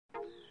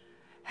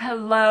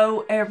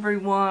Hello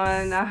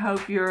everyone, I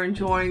hope you're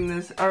enjoying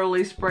this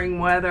early spring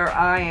weather.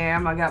 I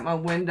am. I got my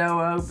window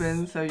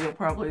open, so you'll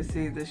probably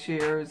see the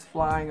shears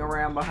flying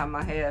around behind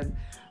my head.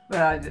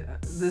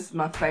 But this is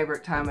my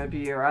favorite time of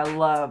year. I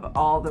love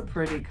all the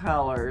pretty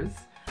colors.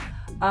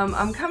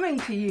 I'm coming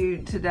to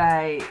you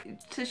today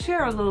to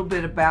share a little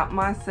bit about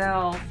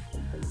myself.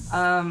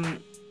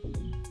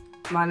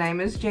 My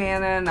name is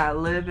Jana and I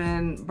live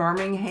in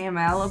Birmingham,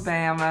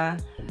 Alabama,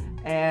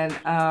 and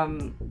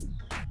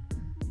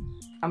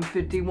I'm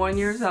 51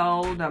 years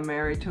old. I'm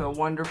married to a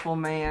wonderful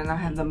man. I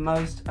have the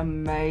most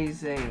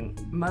amazing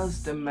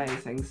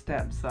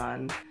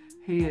stepson.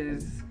 He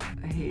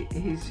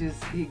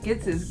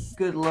gets his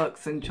good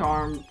looks and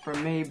charm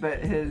from me, but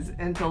his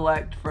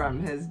intellect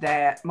from his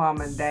mom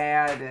and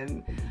dad,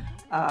 and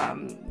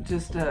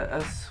just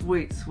a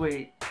sweet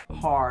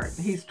heart.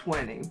 He's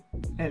 20.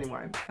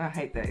 Anyway, I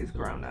hate that he's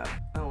grown up.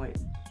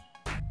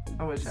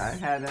 I wish I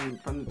had him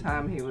from the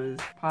time he was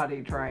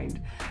potty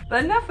trained.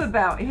 But enough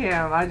about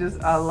him.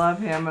 I love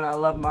him and I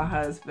love my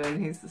husband.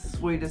 He's the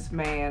sweetest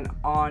man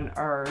on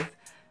earth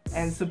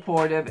and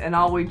supportive, and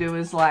all we do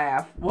is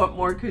laugh. What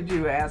more could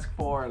you ask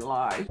for in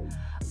life?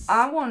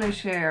 I want to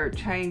share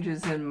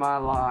changes in my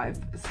life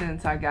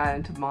since I got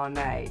into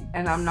Monat.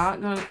 And I'm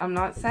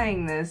not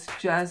saying this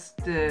just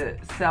to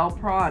sell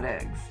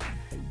products.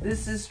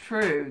 This is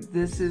true.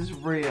 This is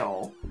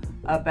real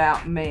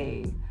about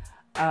me.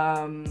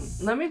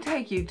 Let me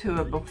take you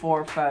to a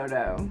before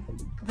photo.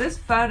 This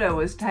photo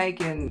was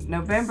taken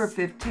November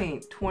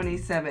 15th,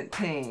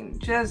 2017,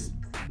 just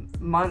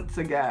months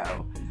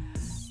ago.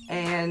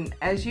 And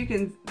as you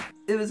can,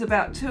 it was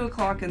about 2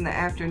 o'clock in the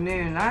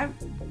afternoon. I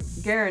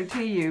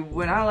guarantee you,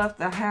 when I left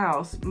the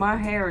house, my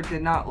hair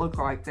did not look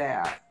like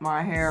that.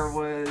 My hair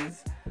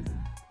was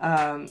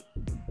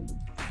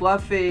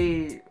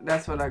fluffy,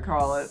 that's what I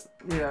call it.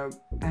 You know,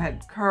 I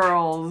had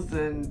curls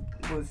and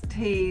was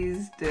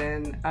teased,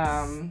 and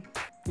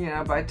you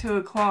know, by 2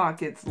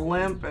 o'clock it's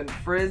limp and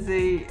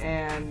frizzy,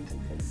 and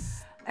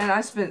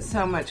I spent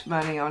so much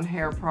money on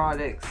hair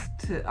products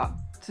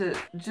to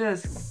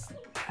just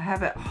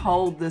have it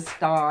hold the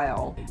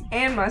style,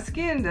 and my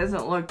skin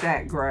doesn't look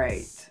that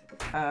great.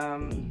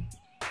 I'm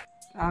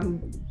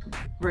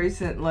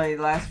recently,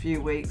 last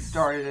few weeks,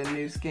 started a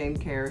new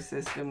skincare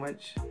system,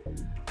 which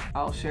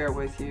I'll share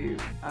with you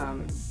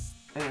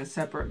in a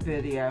separate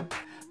video.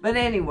 But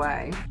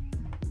anyway,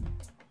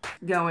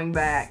 going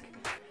back,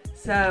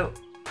 so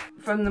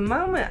from the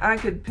moment I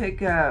could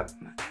pick up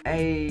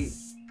a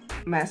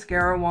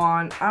mascara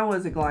wand, I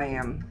was a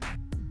glam.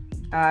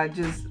 I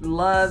just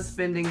love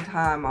spending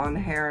time on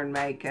hair and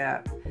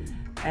makeup,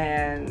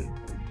 and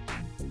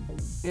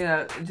you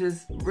know,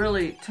 just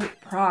really took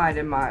pride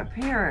in my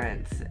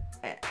appearance.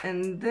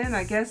 And then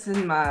I guess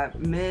in my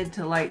mid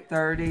to late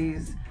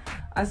 30s,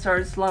 I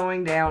started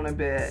slowing down a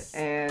bit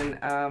and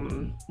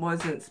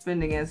wasn't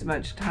spending as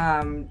much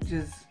time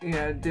just, you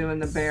know, doing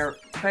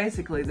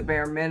basically the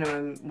bare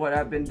minimum, what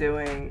I've been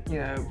doing, you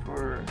know,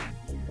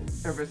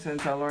 ever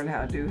since I learned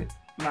how to do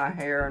my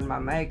hair and my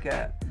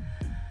makeup.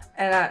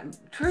 And I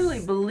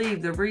truly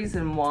believe the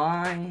reason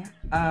why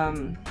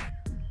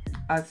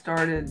I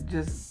started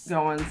just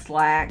going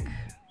slack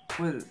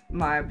with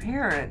my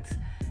appearance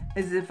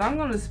is if I'm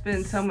going to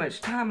spend so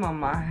much time on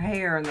my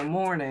hair in the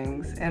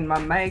mornings and my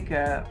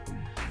makeup,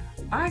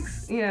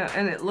 you know,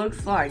 and it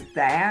looks like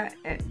that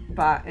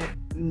by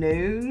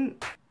noon,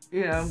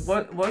 you know,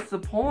 what's the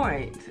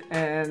point?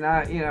 And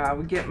you know, I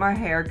would get my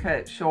hair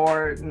cut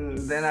short and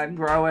then I'd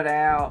grow it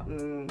out,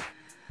 and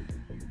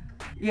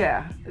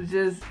yeah,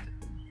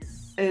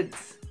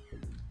 it's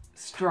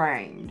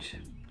strange.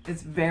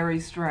 It's very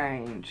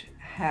strange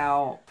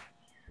how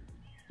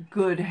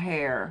good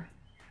hair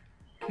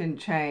can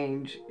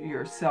change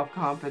your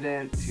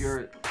self-confidence,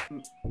 your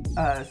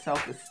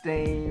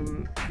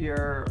self-esteem,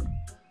 your,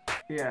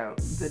 you know,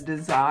 the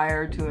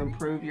desire to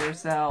improve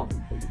yourself.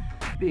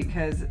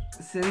 Because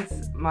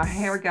since my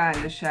hair got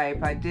into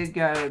shape, I did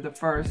go the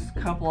first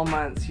couple of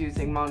months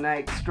using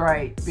Monat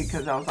straight,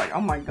 because I was like,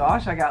 oh my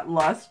gosh, I got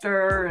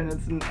luster,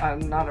 and I'm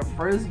not a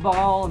frizz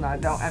ball and I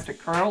don't have to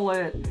curl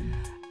it,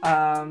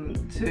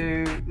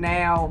 to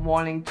now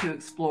wanting to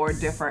explore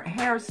different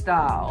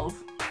hairstyles,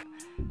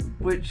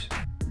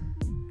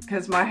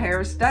 because my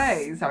hair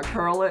stays. I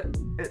curl it,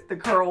 the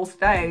curl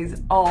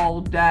stays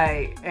all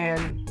day,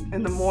 and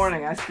in the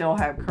morning I still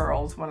have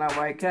curls when I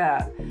wake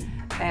up.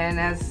 And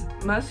as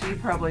most of you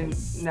probably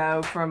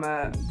know from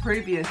a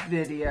previous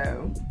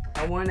video,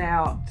 I went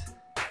out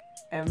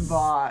and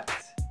bought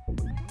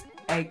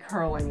a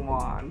curling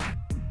wand.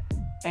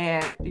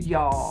 And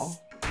y'all,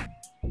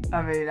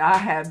 I mean, I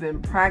have been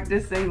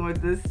practicing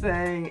with this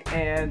thing,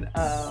 and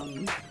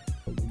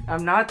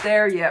I'm not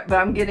there yet, but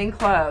I'm getting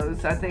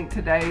close. I think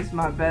today's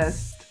my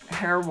best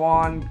hair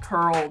wand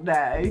curl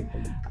day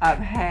I've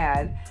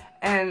had.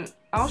 And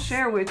I'll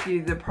share with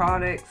you the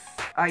products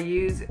I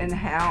use and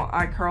how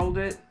I curled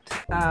it.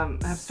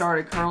 I've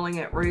started curling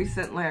it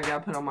recently. I gotta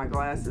put on my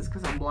glasses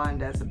because I'm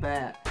blind as a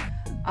bat.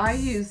 I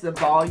use the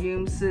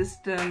volume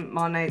system,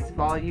 Monat's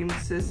volume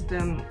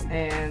system,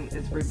 and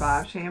it's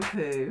Revive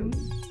shampoo.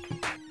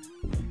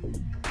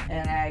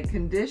 And I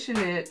condition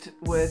it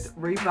with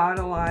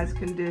Revitalize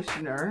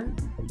conditioner.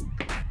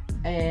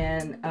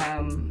 And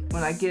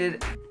when I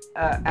get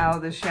out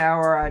of the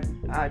shower,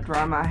 I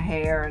dry my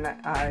hair, and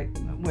I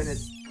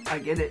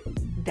get it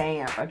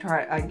damp,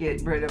 I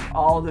get rid of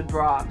all the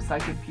drops.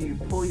 Like if you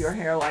pull your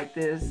hair like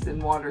this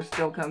and water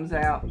still comes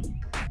out,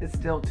 it's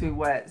still too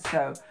wet.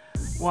 So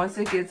once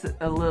it gets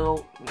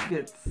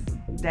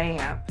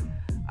damp,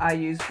 I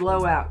use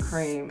blowout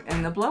cream,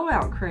 and the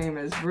blowout cream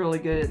is really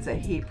good. It's a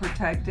heat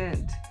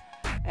protectant,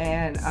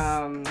 and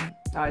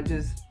I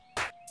just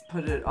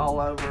put it all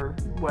over,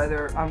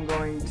 whether I'm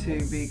going to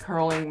be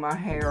curling my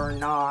hair or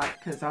not,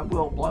 because I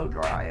will blow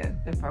dry it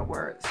if I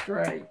wear it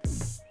straight.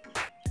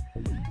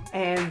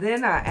 And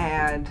then I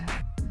add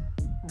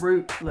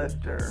root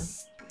lifter,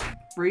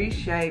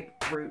 Reshape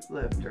root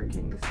lifter.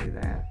 Can you see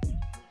that?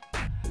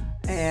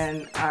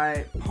 And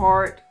I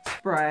part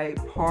spray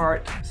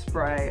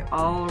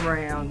all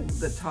around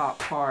the top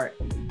part,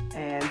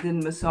 and then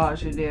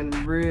massage it in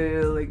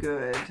really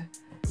good.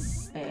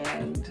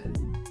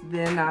 And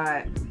then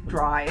I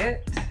dry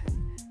it.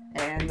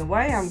 And the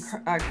way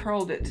I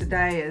curled it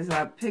today is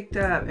I picked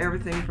up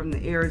everything from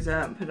the ears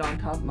up and put it on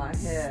top of my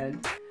head.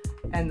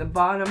 And the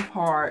bottom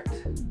part,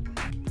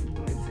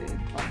 let me see,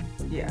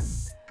 yeah,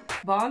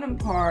 bottom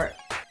part,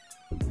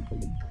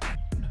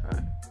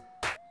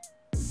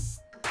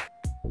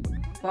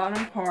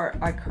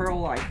 I curl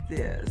like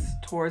this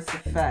towards the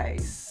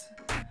face,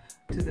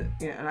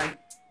 and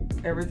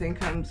everything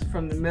comes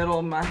from the middle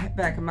of my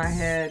back of my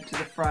head to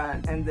the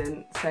front, and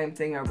then same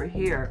thing over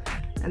here.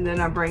 And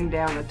then I bring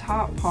down the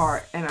top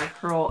part and I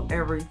curl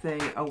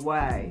everything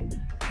away.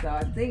 So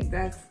I think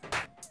I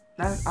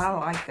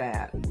like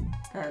that.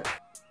 But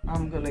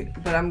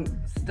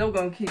I'm still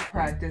gonna keep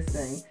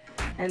practicing.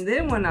 And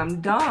then when I'm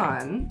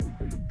done,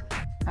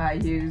 I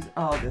use,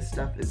 oh, this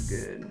stuff is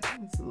good.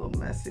 It's a little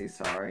messy,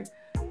 sorry.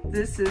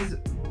 This is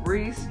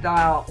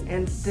Restyle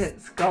Instant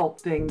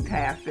Sculpting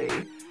Taffy.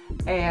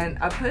 And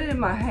I put it in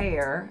my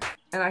hair,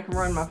 and I can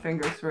run my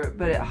fingers through it,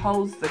 but it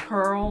holds the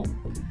curl.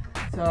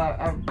 So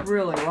I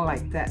really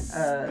like that,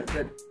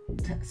 the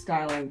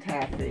styling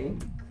taffy.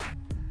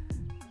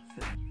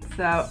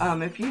 So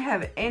if you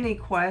have any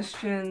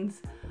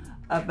questions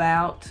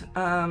about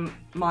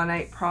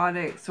Monat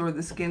products or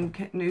the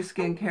new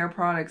skincare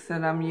products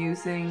that I'm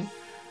using,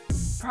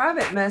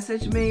 private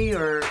message me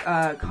or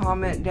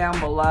comment down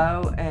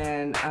below,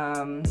 and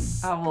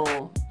I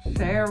will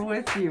share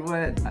with you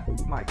what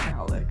my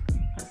cowlick.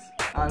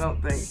 I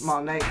don't think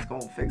Monat's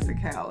gonna fix the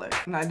cowlick,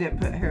 and I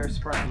didn't put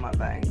hairspray on my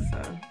bangs,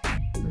 so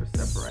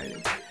they're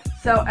separated.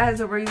 So as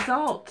a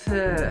result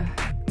to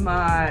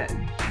my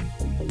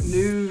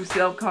new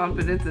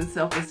self-confidence and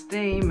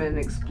self-esteem and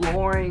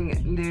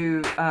exploring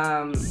new,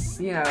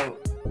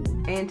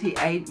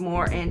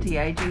 more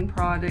anti-aging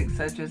products,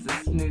 such as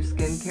this new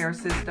skincare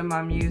system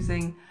I'm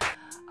using,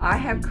 I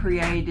have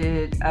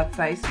created a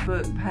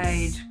Facebook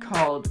page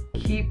called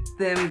Keep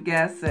Them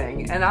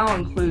Guessing, and I'll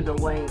include a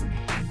link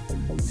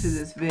to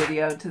this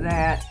video to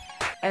that.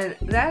 And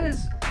that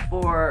is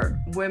for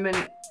women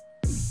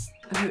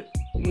who,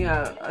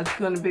 it's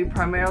going to be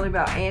primarily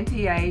about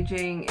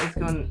anti-aging. It's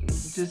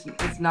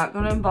not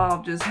going to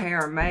involve just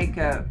hair and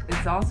makeup.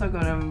 It's also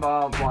going to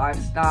involve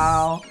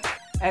lifestyle,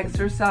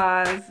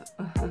 exercise.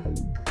 I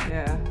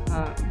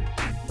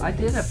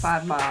did a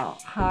 5-mile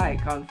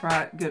hike on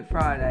Good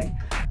Friday.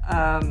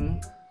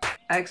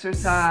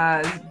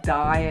 Exercise,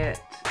 diet,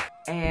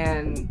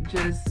 and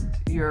just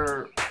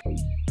your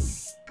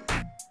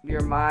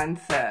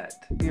mindset,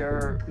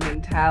 your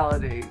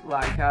mentality.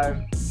 Like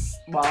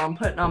while I'm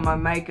putting on my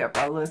makeup,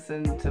 I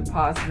listen to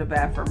positive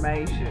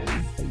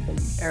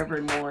affirmations every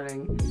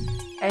morning.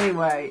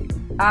 Anyway,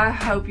 I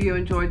hope you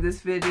enjoyed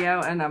this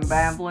video, and I'm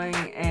babbling,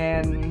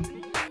 and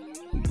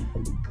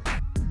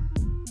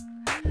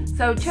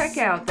so check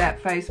out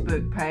that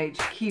Facebook page,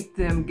 Keep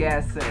Them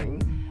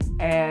Guessing.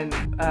 And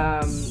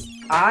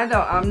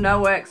I'm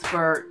no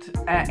expert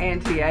at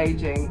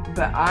anti-aging,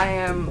 but I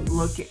am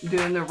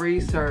doing the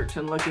research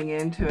and looking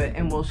into it,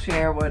 and will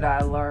share what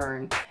I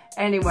learn.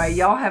 Anyway,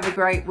 y'all have a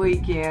great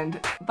weekend.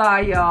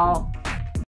 Bye, y'all.